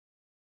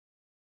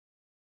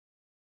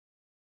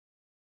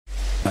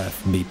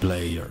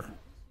FBPlayer.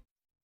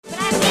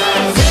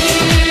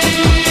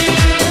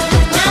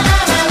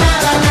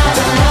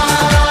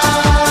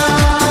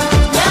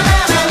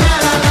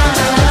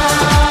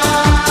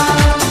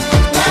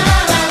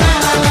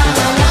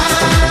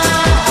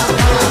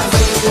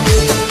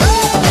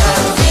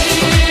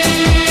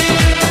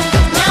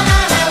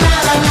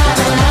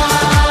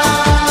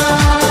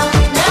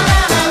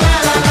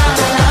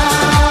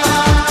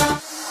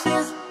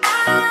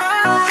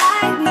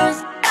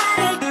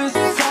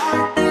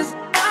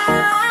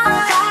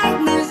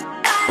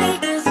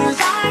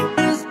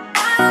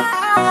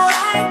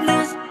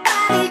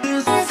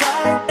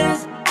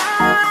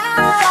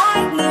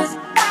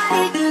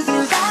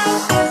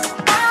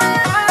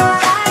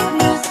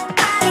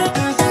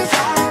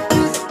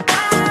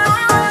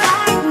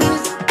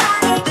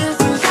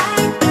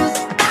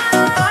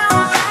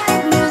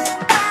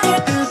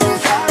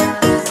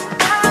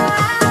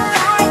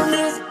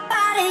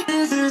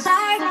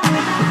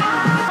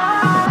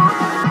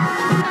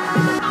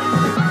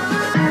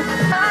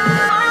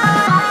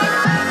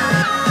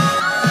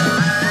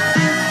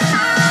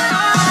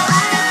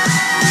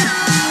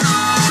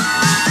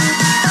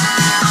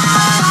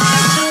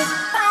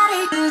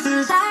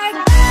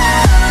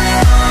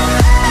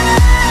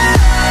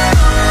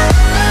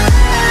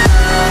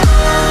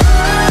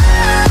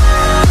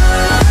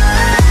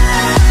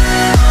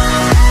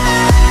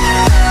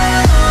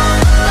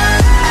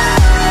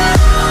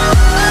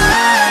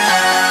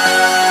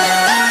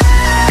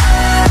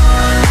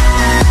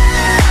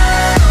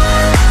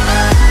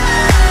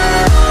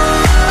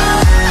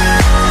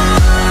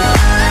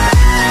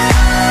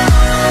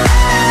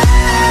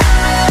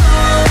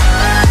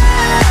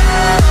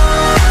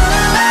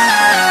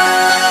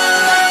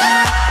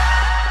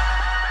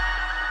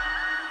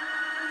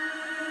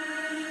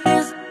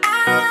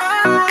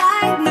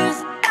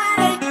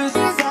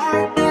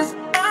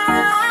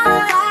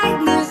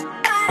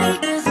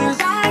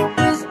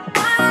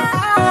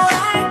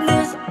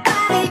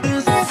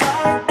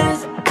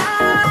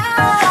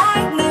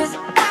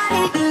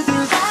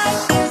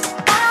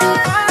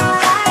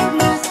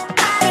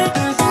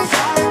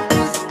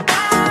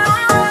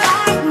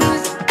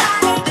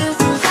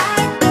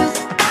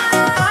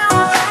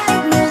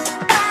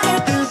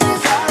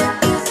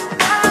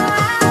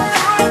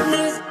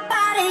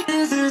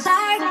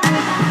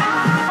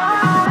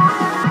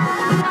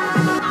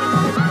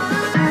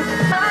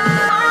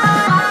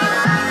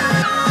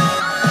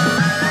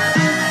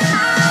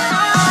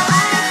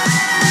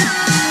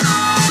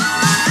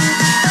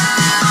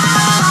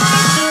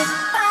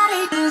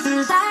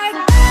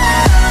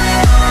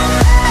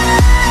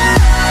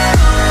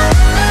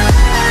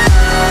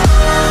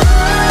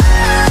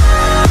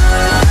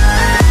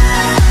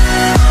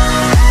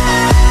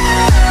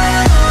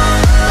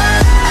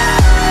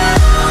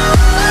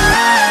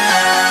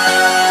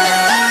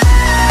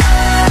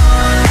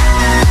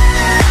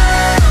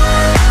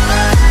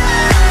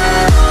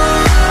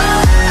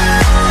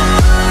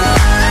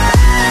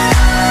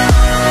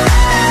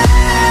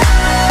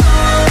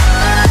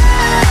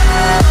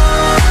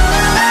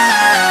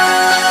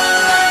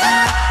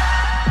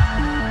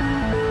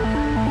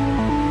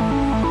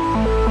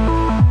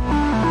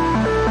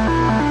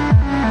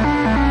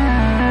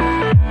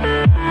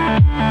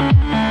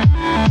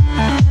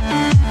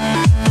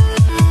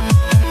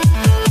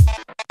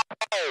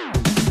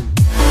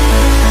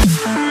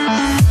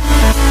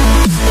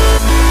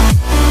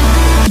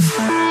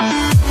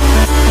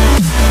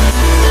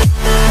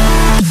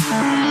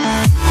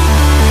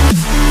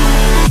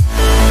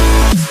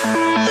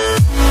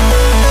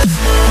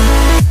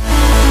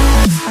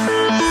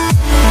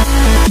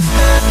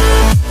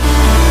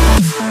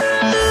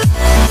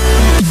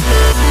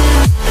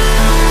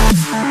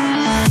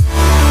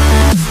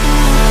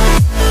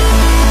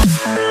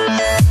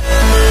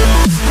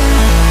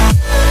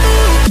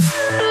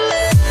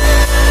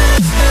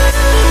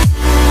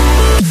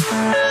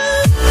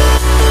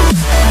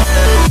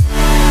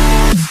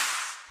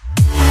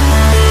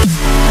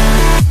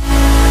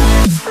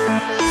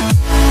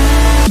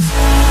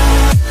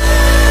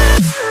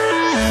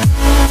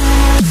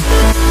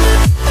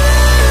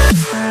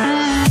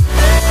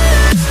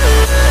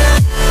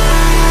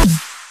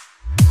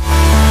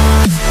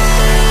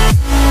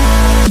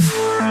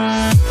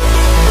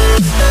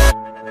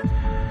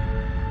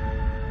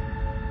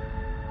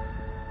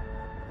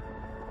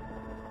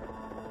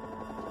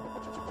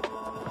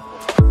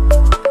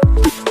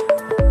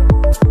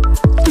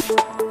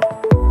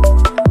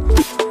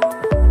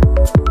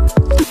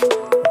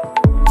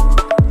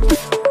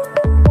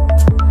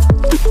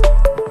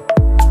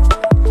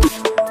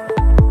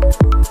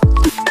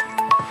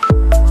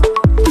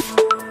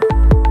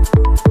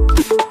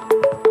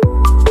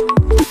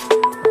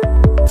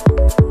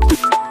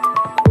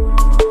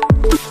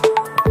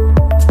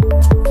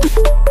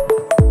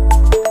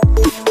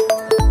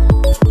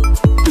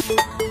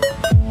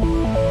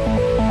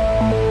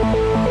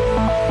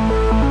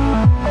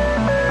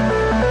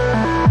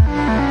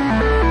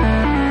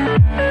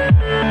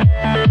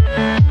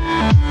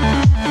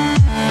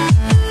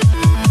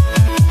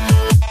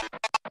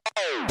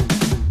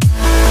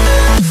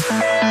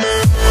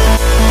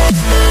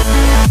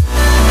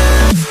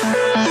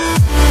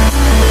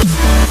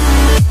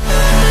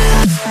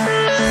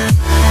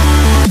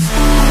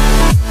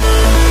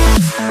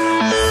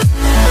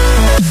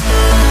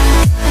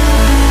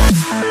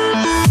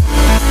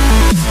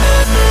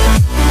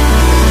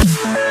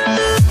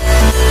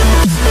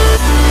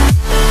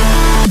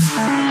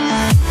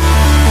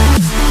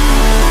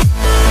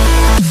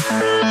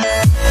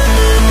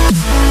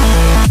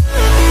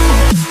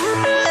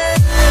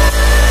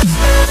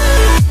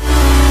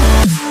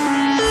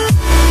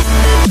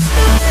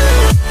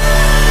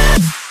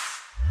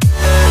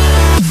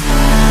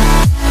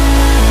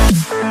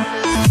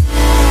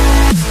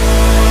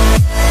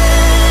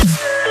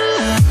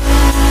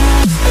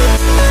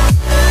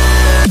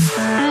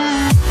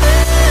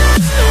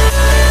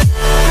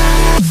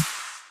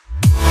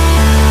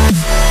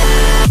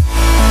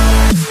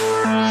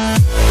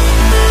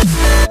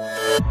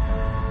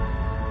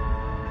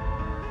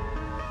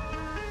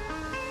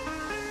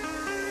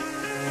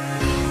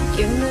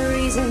 Give me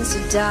reasons to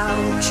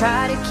doubt,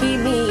 try to keep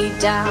me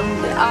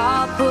down, but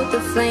I'll put the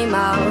flame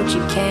out,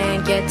 you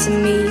can't get to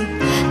me.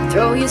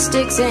 Throw your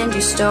sticks and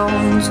your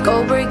stones,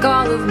 go break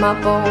all of my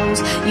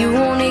bones. You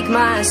won't ache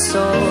my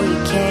soul, you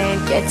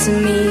can't get to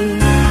me.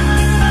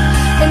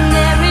 And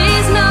there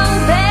is no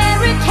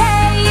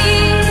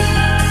barricade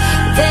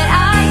that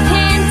I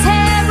can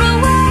tear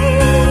away.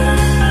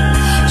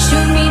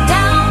 Shoot me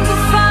down,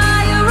 but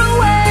fire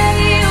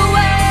away,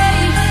 away.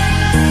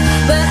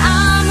 But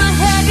I'm a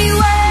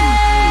heavyweight,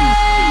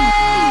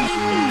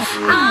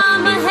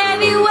 I'm a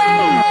heavyweight,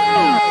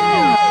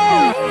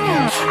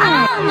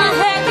 I'm a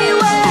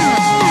heavyweight.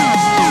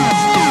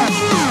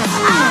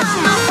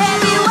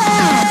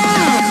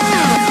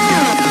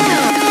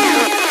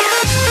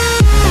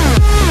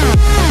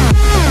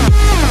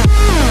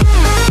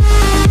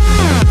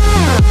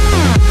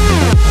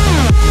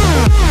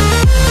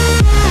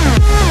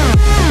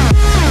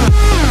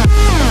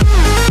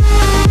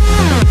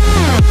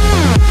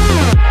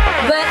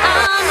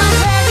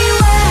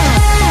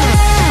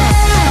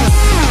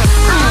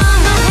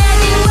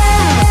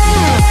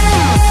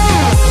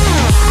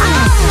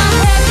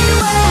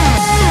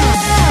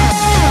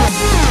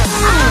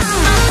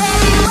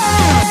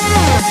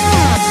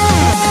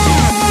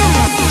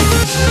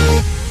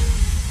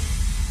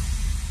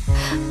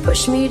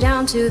 Push me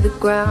down to the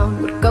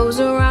ground, what goes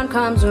around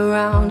comes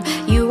around.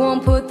 You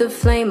won't put the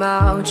flame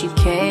out, you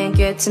can't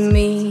get to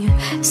me.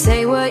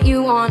 Say what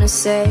you wanna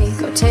say,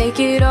 go take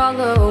it all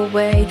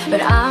away,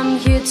 but I'm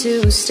here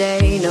to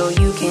stay, no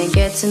you can't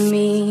get to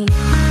me.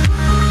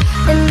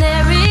 And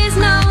there is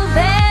no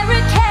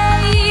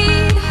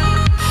barricade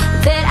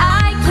that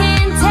I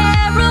can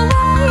tear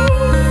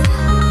away.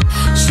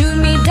 Shoot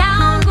me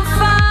down, but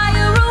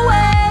fire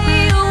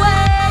away,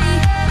 away.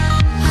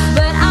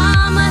 But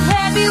I'm a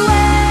heavyweight,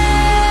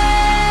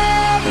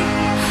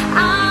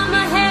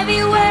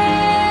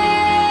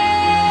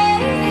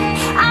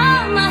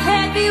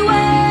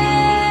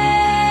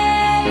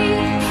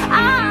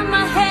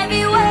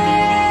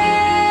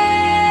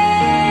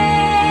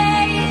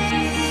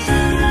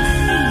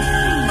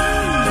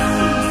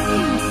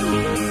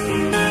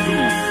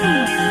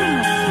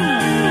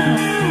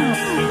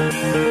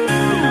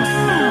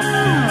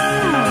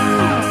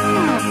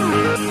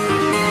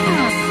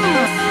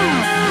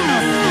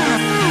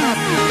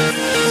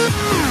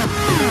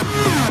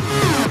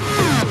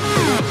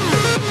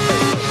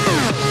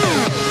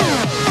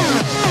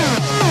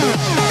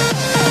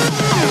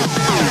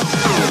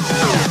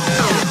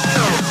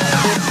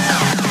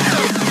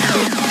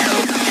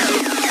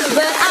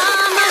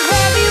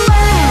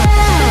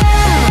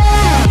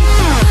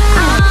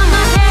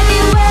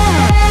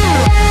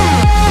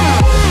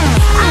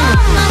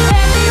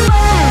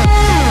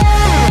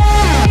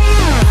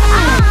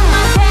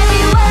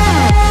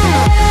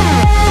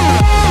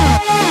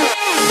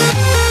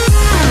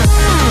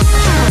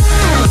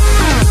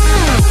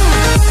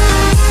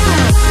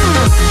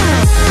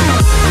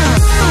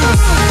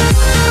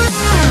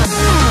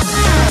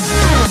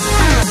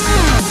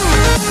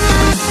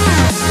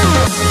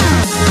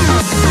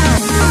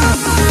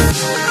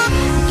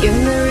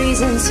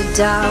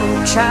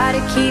 doubt, try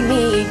to keep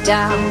me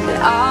down, but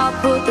I'll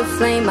put the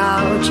flame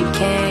out, you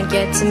can't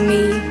get to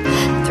me.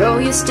 Throw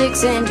your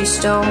sticks and your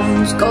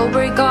stones, go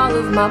break all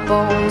of my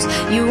bones.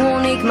 You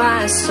won't ache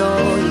my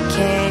soul, you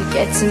can't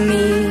get to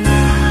me.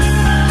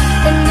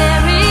 And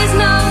there is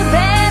no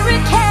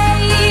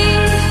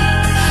barricade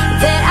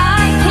that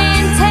I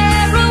can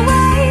tear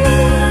away.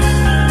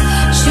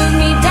 Shoot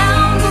me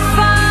down, but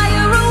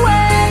fire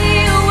away,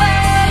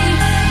 away.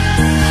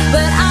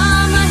 But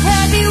I'm a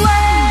heavyweight,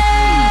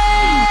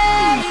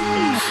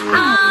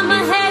 I'm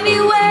a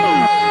heavyweight,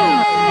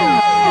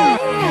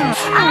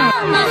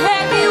 I'm a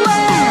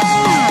heavyweight,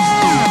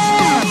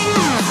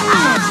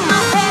 I'm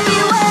a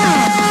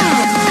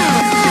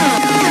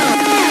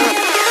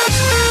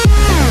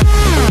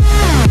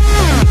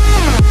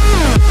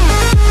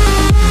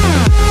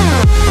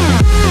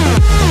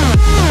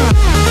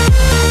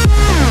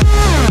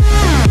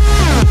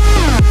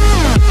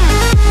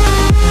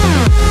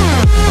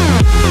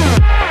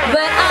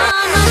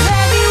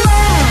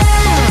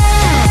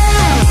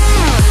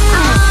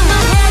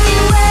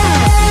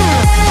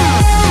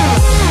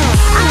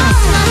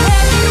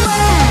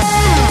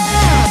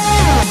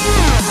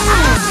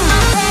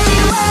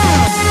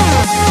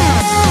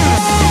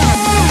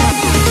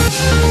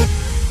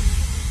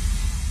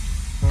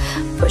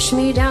push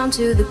me down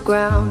to the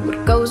ground,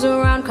 what goes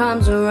around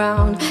comes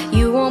around.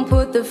 You won't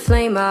put the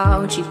flame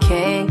out, you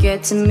can't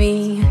get to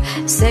me.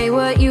 Say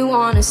what you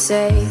wanna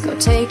say, go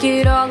take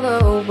it all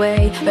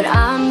away, but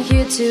I'm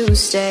here to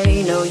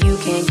stay, no you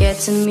can't get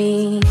to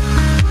me.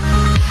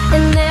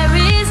 And there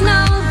is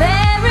no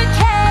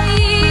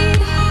barricade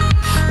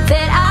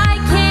that I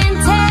can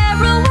tear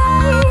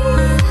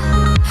away.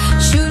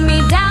 Shoot me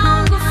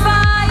down, but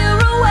fire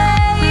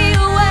away,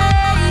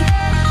 away.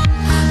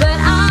 But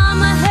I'm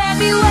a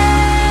heavyweight,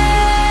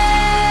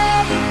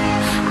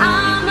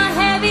 I'm a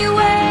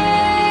heavyweight,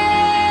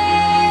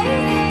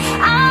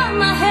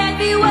 I'm a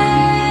heavyweight,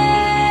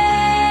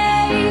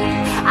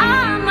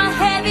 I'm a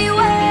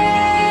heavyweight.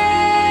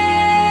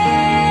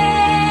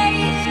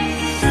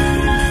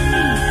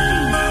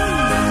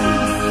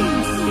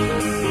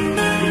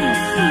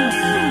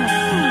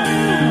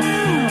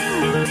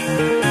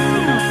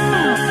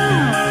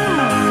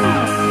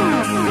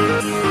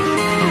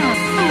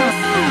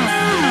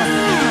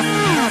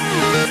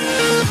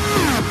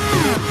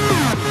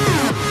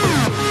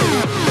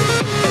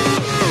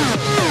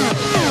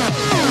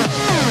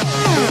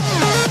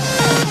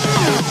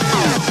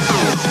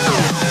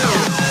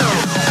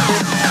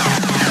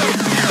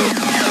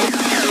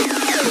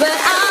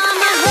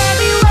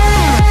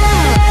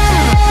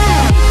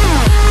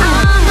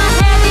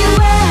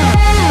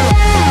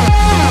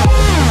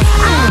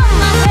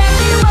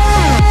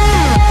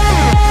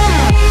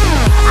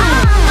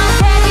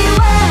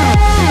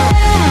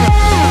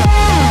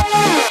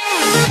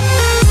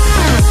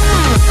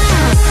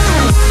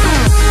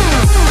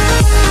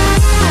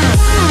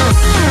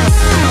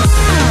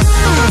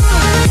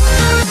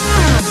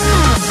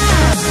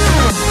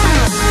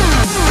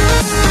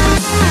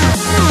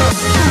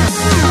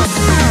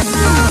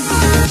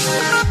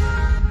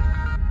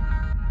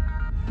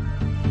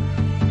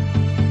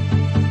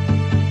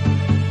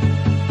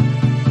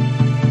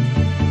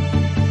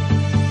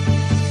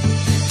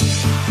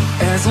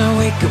 As I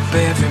wake up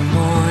every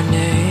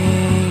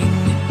morning,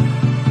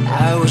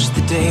 I wish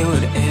the day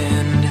would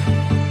end,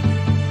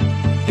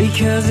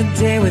 because a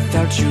day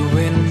without you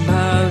in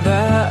my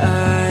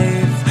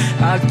life,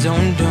 I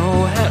don't know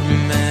how to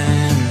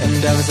mend.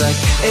 And I was like,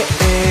 eh,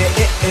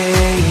 eh, eh,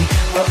 eh,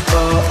 oh,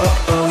 oh,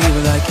 oh, oh. You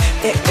were like,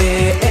 eh,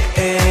 eh, eh,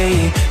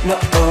 eh, no,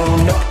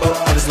 oh, no, oh.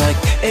 I was like,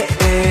 eh,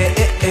 eh,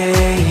 eh,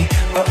 eh,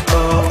 oh,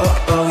 oh,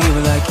 oh, oh. You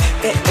were like,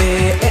 eh,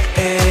 eh, eh,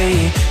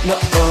 eh, no,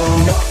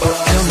 oh, no, oh.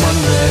 Come on,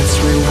 let's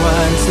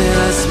rewind till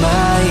I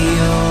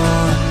smile.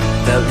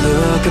 That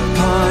look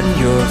upon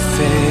your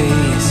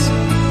face,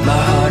 my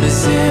heart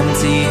is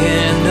empty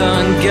and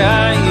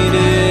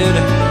unguided,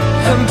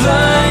 a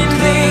blind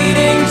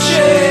leading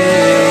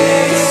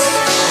chase.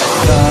 I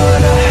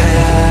thought I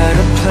had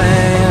a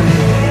plan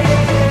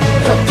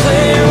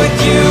with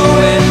you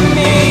and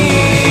me.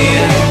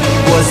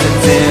 Was the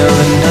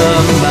villain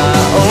of my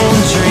own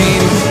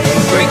dream,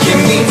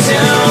 breaking me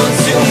down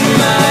to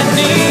my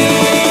knees.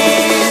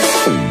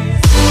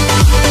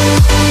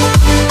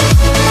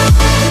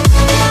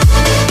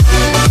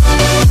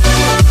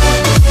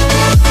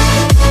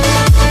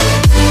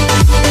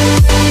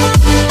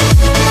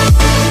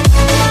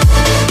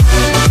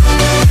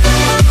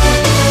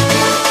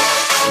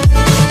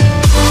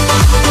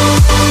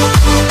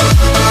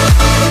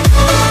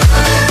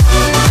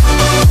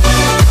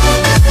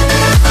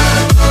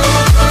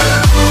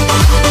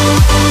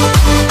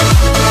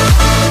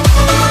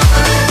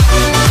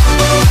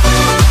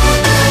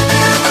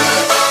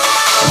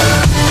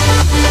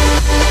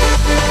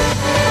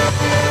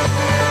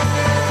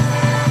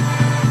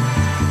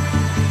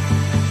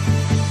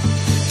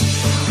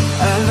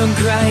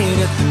 Right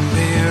at the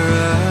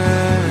mirror,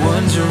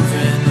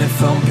 wondering if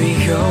I'll be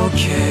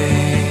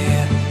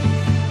okay.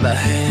 My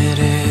head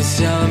is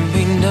telling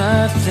me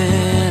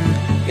nothing,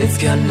 it's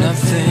got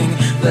nothing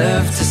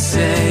left to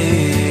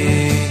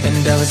say.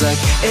 And I was like,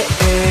 eh,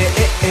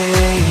 eh, eh,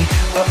 eh,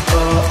 oh,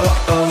 oh,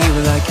 oh, oh. You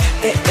were like,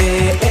 eh,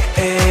 eh, eh,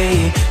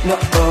 eh, no,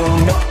 oh,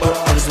 no,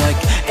 oh. I was like,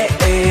 eh,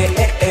 eh,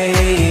 eh,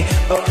 eh,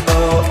 oh,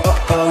 oh,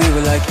 oh, oh. You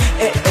were like,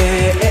 eh,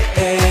 eh, eh,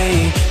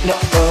 eh, no,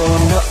 oh,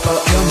 no, oh.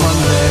 Come on,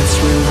 let's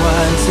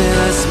rewind till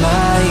I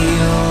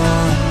smile.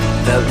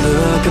 That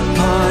look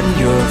upon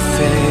your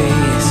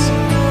face,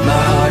 my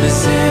heart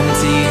is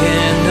empty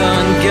and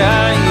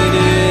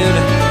unguided,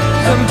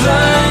 a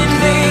blind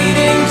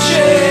leading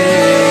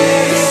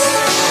chase.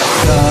 I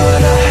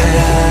thought I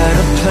had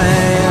a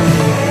plan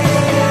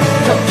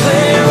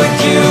with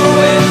you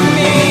and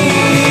me.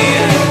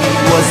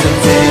 Was the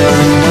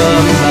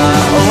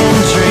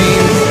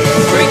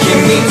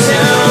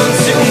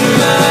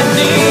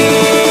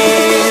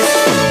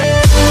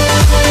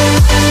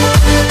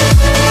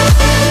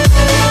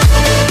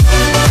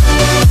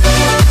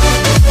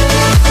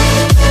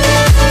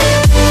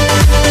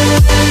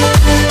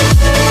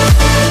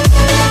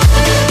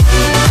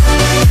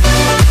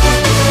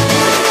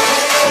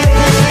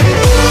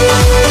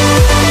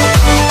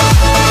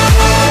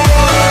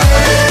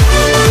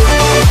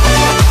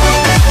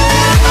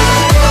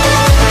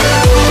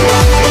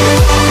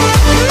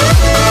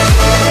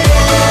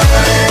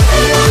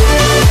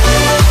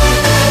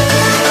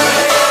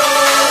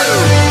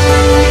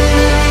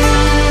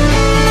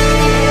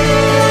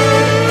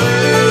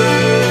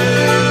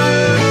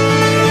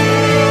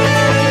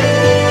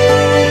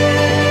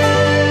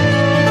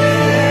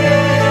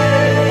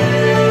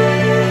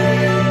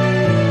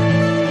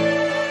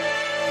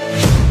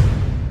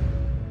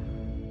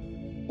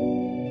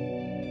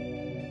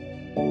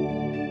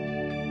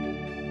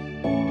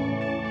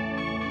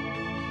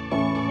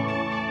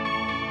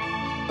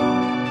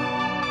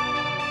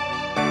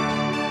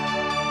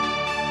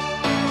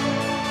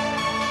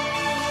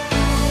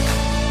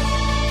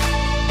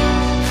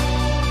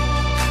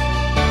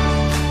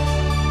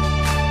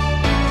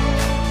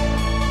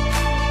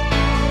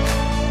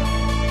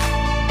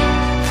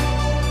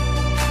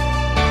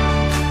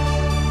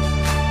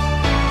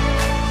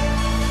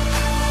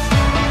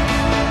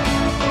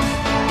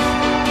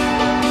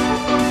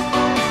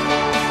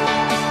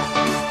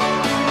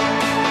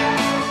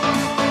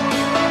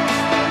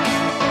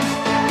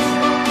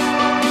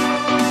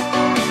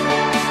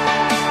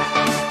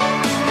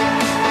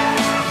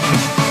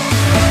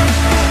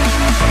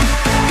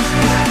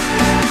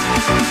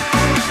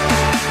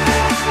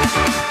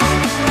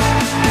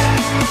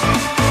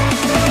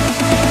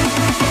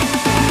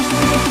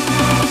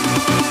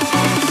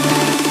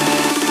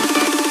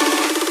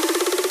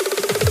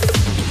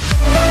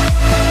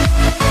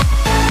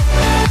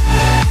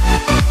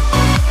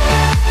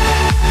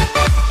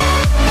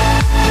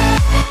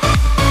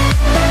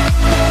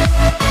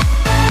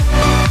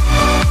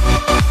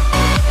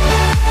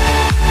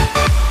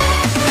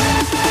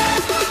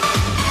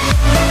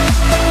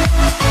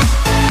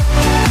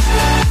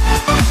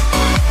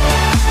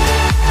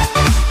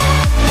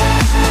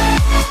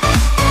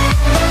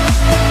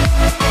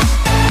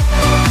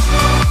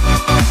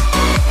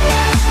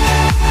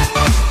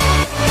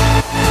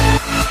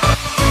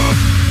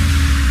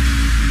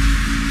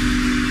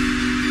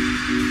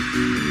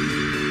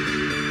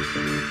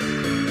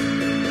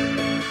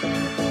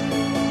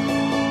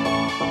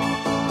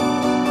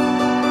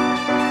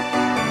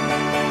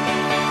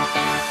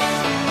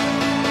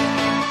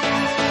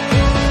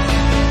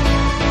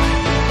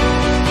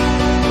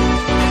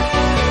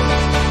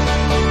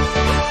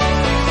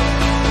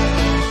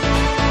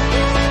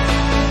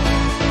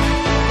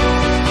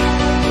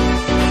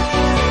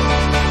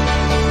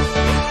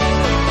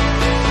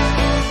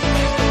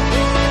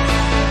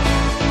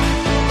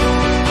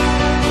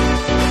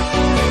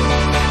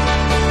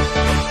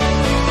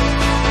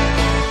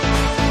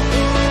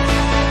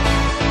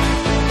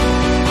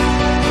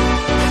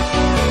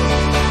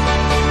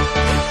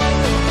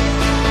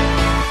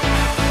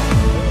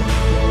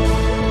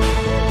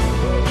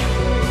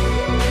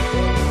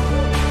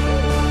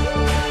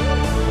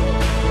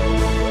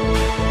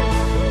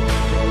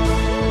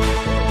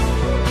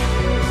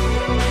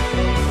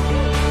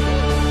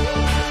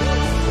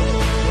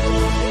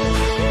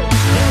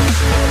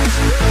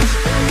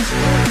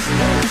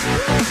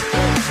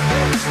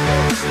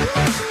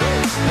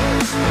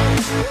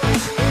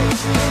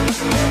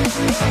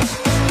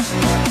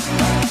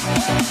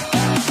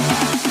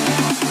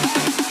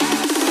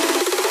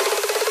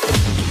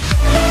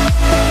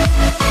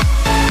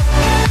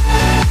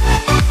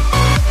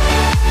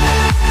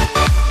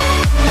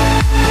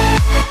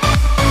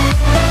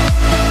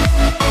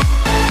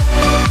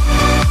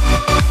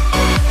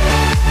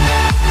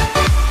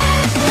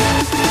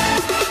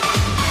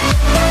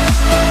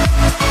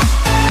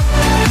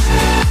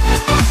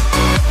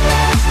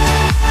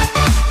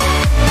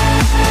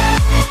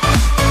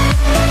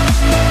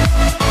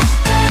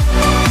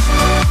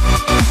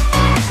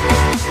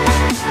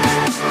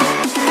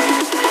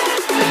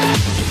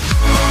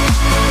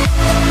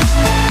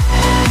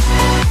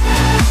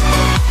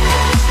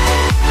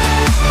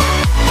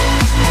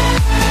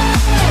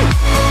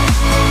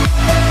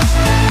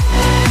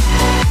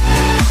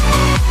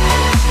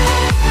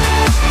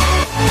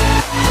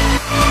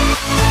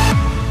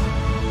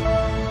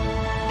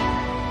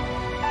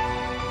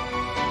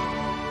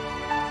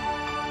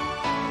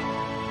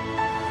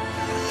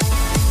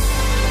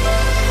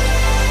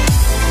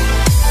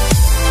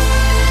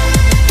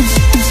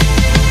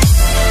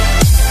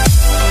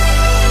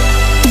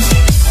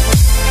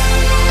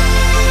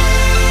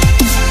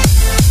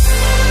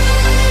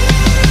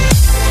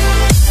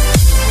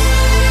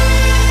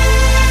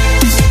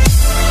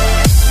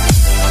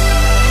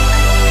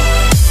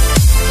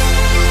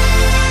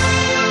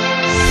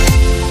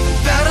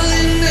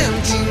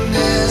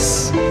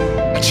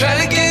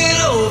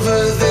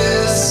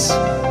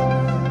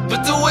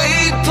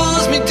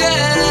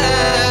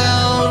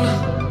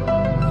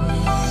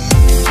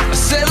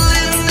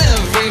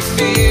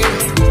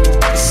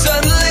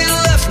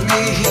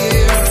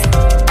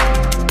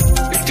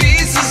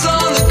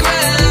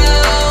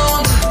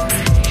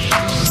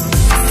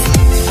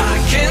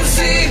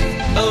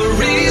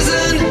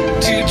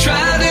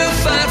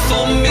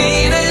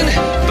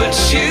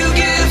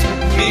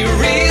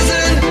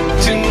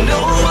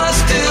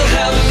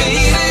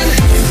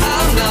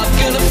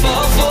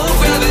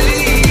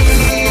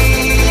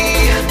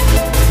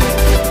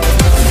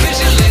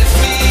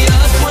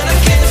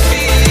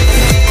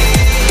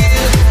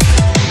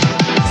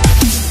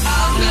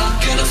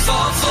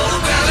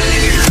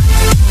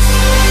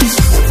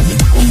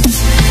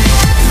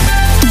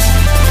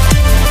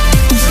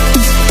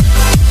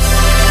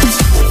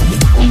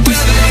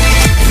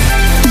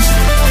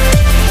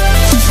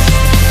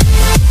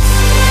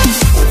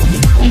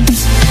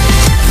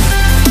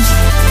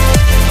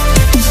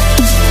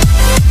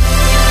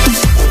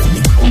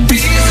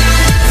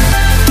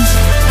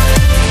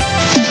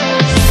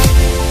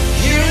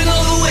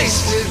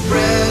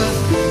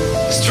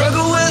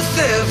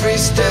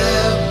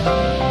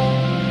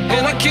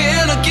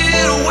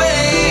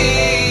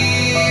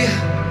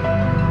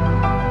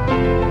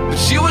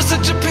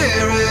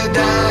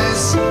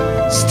paradise,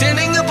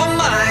 standing up a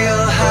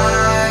mile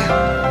high.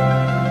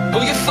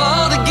 Oh, you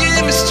fall to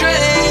give me strength.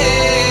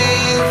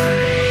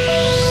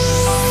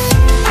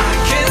 I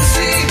can't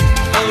see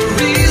a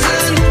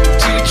reason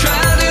to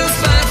try to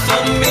fight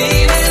for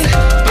meaning,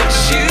 but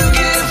you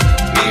give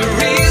me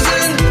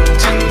reason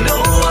to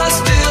know I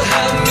still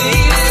have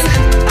meaning.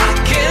 I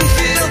can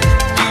feel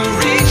you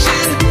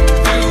reaching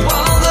through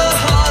all the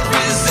hard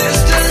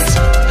resistance.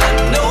 I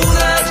know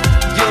that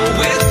you're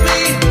with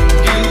me.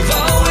 You've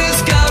always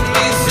got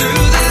me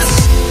through this.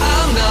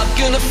 I'm not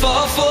gonna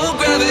fall for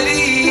gravity,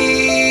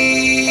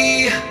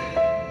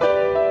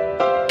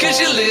 'cause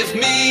you lift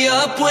me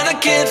up when I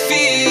can't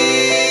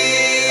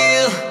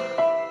feel.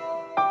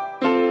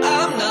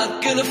 I'm not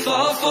gonna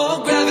fall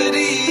for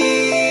gravity.